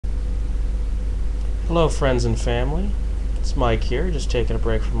Hello friends and family, it's Mike here, just taking a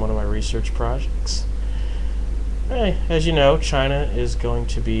break from one of my research projects. Hey, as you know, China is going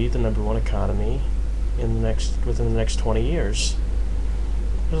to be the #1 economy within the next 20 years.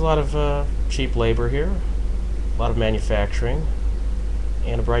 There's a lot of cheap labor here, a lot of manufacturing,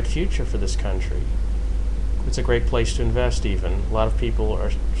 and a bright future for this country. It's a great place to invest even. A lot of people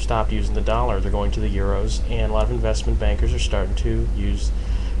are stopped using the dollar, they're going to the euros, and a lot of investment bankers are starting to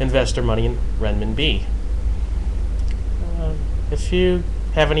invest their money in renminbi. If you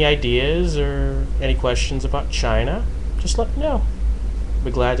have any ideas or any questions about China, just let me know. I'll be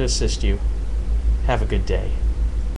glad to assist you. Have a good day.